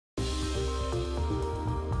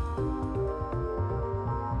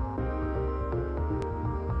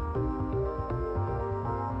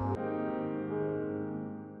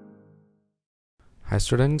Hi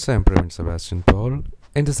students, I am Prince Sebastian Paul.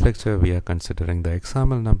 In this lecture, we are considering the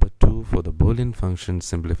example number 2 for the Boolean function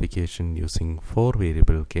simplification using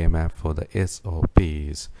 4-variable K-map for the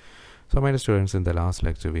SOPs. So my dear students, in the last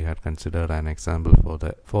lecture, we had considered an example for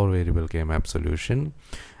the 4-variable K-map solution.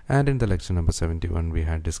 And in the lecture number 71, we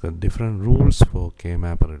had discussed different rules for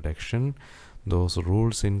K-map reduction. Those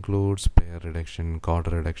rules includes pair reduction, chord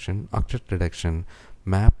reduction, octet reduction,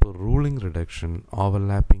 map ruling reduction,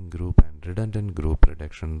 overlapping group and redundant group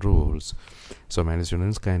reduction rules. So my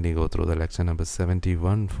students, kindly go through the lecture number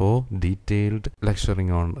 71 for detailed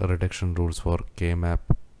lecturing on reduction rules for K-map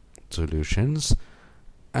solutions.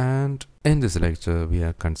 And in this lecture we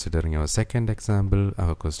are considering our second example.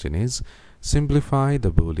 Our question is, simplify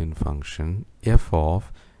the Boolean function f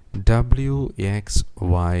of w x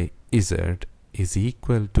y z is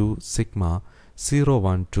equal to sigma 0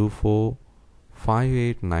 1 2 4 5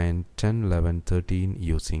 8 9 10 11 13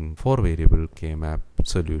 using 4-variable K-map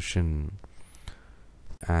solution.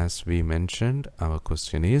 As we mentioned, our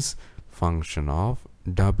question is function of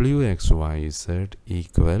wxyz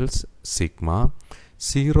equals sigma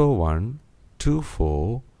 0 1 2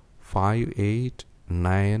 4 5 8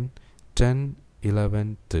 9 10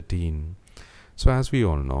 11 13. So as we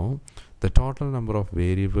all know, the total number of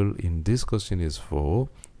variable in this question is 4.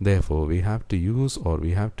 Therefore, we have to use or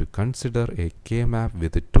we have to consider a K-map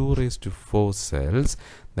with 2 raised to 4 cells.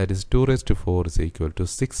 That is 2 raised to 4 is equal to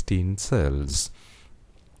 16 cells.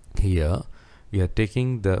 Here, we are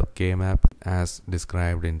taking the K-map as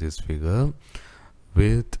described in this figure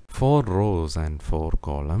with 4 rows and 4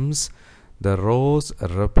 columns. The rows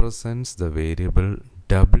represents the variable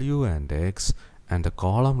w and x, and the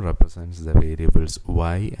column represents the variables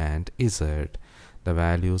y and z. The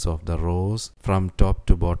values of the rows from top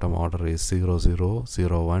to bottom order is 0 0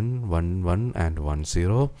 0 1 1 1 and 1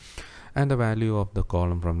 0, and the value of the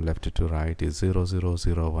column from left to right is 0 0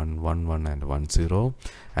 0 1 1 1 and 1 0,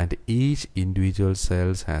 and each individual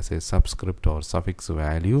cells has a subscript or suffix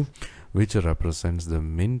value which represents the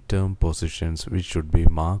min-term positions which should be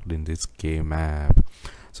marked in this K-map.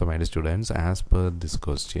 So my dear students, as per this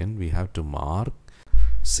question, we have to mark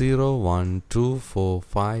 0 1 2 4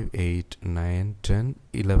 5 8 9 10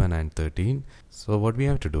 11 and 13. So what we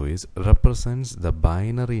have to do is represents the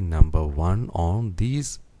binary number 1 on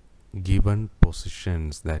these given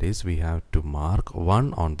positions. That is, we have to mark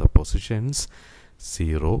 1 on the positions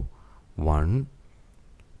 0 1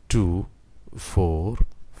 2 4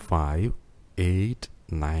 5 8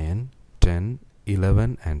 9 10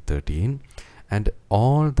 11 and 13, and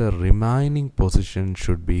all the remaining positions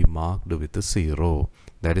should be marked with a 0.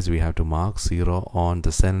 That is, we have to mark 0 on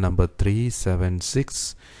the cell number 3, 7,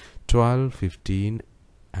 6, 12, 15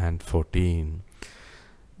 and 14.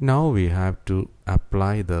 Now we have to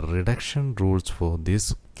apply the reduction rules for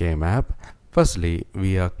this K-map. Firstly,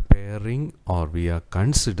 we are pairing or we are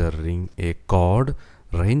considering a chord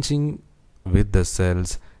ranging with the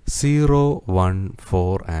cells 0, 1,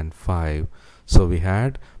 4 and 5. So we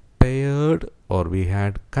had paired or we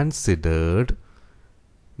had considered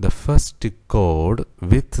the first chord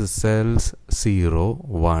with cells 0,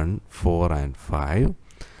 1, 4 and 5.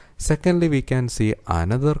 Secondly, we can see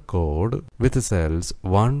another chord with cells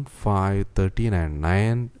 1, 5, 13 and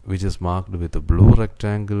 9 which is marked with a blue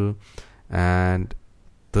rectangle. And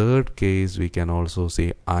third case, we can also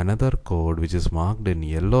see another chord which is marked in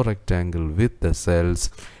yellow rectangle with the cells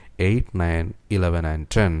 8, 9, 11 and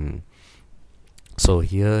 10. So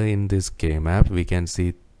here in this K-map, we can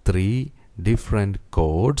see 3 different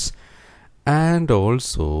codes, and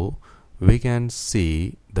also we can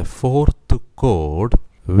see the fourth code,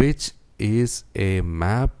 which is a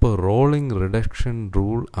map rolling reduction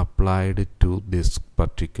rule applied to this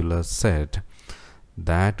particular set.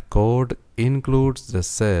 That code includes the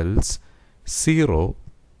cells 0,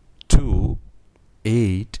 2,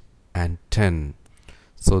 8 and 10.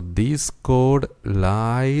 So this code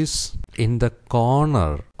lies in the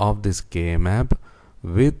corner of this K-map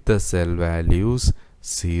with the cell values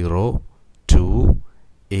 0, 2,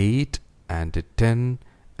 8 and 10,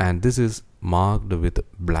 and this is marked with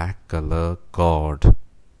black color code.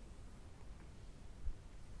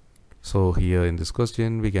 So here in this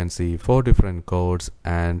question we can see 4 different codes,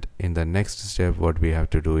 and in the next step what we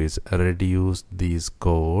have to do is reduce these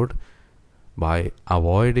code by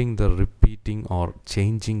avoiding the repeating or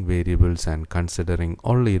changing variables and considering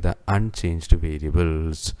only the unchanged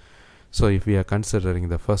variables. So if we are considering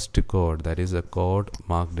the first code, that is a code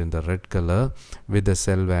marked in the red color with the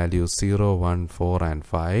cell values 0, 1, 4 and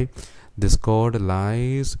 5. This code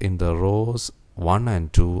lies in the rows 1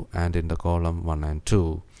 and 2 and in the column 1 and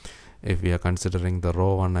 2. If we are considering the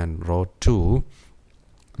row 1 and row 2,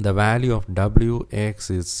 the value of wx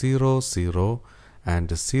is 0, 0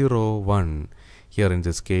 and 0, 1. Here in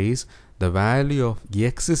this case, the value of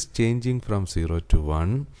x is changing from 0 to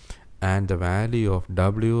 1 and the value of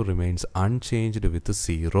w remains unchanged with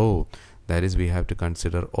 0. That is, we have to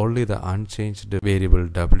consider only the unchanged variable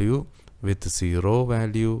w with 0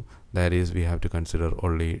 value. That is, we have to consider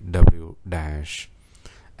only w dash.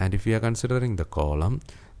 And if we are considering the column,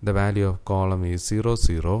 the value of column is 0,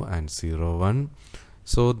 0 and 0, 1.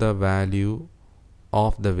 So the value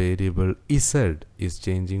of the variable z is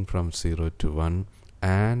changing from 0 to 1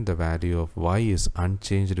 and the value of y is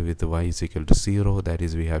unchanged with y is equal to 0. That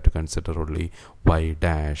is, we have to consider only y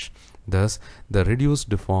dash. Thus, the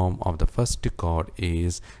reduced form of the first chord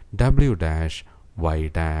is w dash y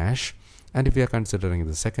dash. And if we are considering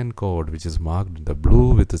the second chord, which is marked in the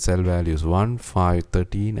blue with the cell values 1, 5,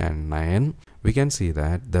 13 and 9, we can see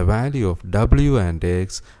that the value of w and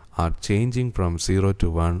x are changing from 0 to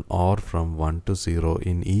 1 or from 1 to 0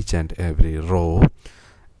 in each and every row,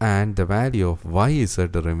 and the value of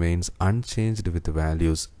yz remains unchanged with the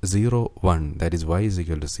values 0, 1. That is, y is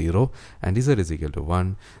equal to 0 and z is equal to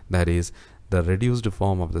 1. That is, the reduced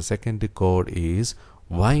form of the second chord is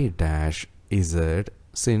y dash z,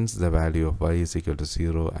 since the value of y is equal to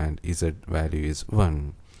 0 and z value is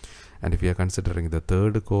 1. And if we are considering the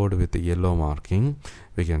third chord with the yellow marking,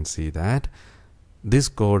 we can see that this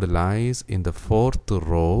chord lies in the fourth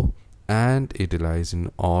row and it lies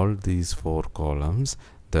in all these four columns.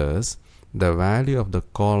 Thus, the value of the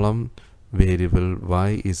column variable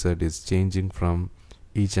yz is changing from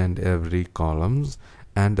each and every columns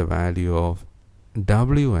and the value of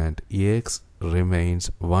w and x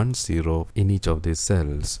remains 1, 0 in each of these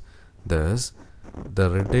cells. Thus, the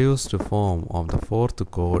reduced form of the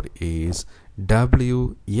fourth chord is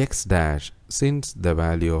w x dash, since the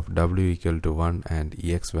value of w equal to 1 and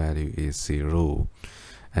x value is 0.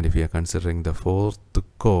 And if we are considering the fourth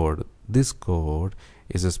chord, this chord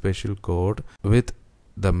is a special chord with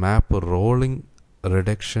the map rolling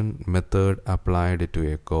reduction method applied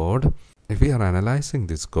to a chord. If we are analyzing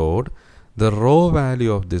this chord, the row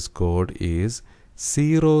value of this chord is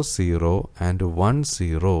 0, 0 and 1,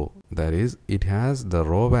 0. That is, it has the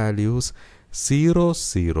row values 0,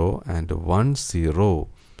 0 and 1, 0.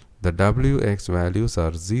 The wx values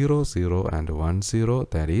are 0, 0 and 1, 0.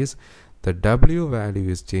 That is, the w value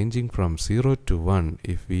is changing from 0 to 1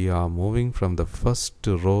 if we are moving from the first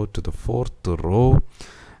row to the fourth row,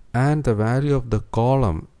 and the value of the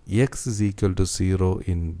column x is equal to 0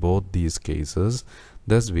 in both these cases.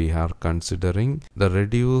 Thus, we are considering the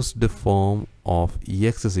reduced form of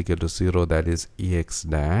x is equal to 0, that is x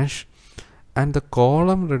dash. And the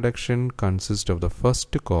column reduction consists of the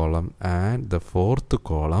first column and the fourth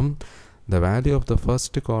column. The value of the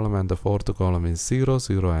first column and the fourth column is 0,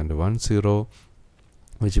 0 and 1, 0,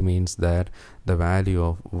 which means that the value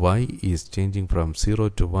of y is changing from 0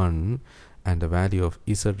 to 1 and the value of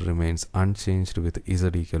z remains unchanged with z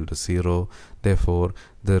equal to 0. Therefore,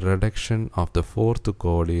 the reduction of the fourth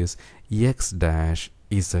chord is x dash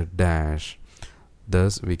z dash.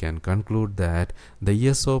 Thus, we can conclude that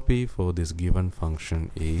the SOP for this given function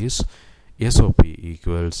is SOP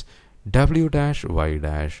equals w dash y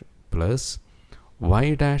dash plus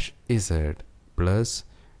y dash z plus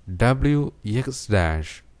w x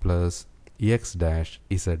dash plus x dash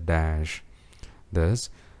z dash. Thus,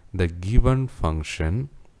 the given function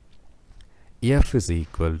f is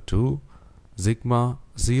equal to sigma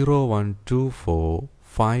 0, 1, 2, 4,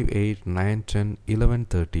 5, 8, 9, 10, 11,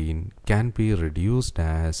 13 can be reduced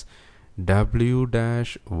as w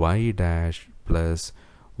dash y dash plus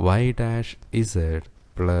y dash z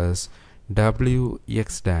plus w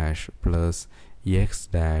x dash plus x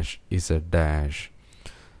dash z dash.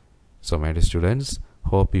 So, my dear students,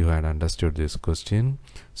 hope you had understood this question.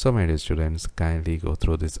 So, my dear students, kindly go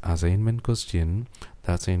through this assignment question.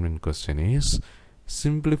 The assignment question is: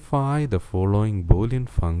 simplify the following Boolean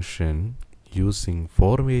function using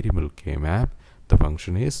 4-variable K-map. The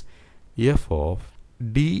function is f of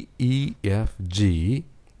d, e, f, g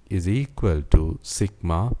is equal to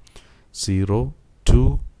sigma 0,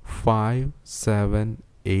 2, 5, 7,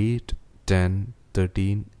 8, 10,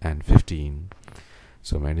 13 and 15.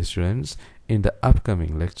 So, my dear students, in the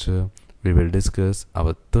upcoming lecture, we will discuss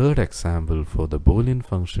our third example for the Boolean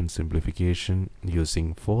function simplification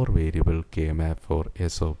using 4-variable K-map for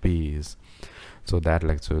SOPs. So, that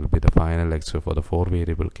lecture will be the final lecture for the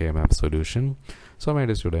 4-variable K-map solution. So, my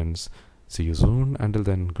dear students, see you soon. Until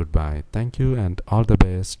then, goodbye. Thank you and all the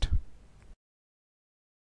best.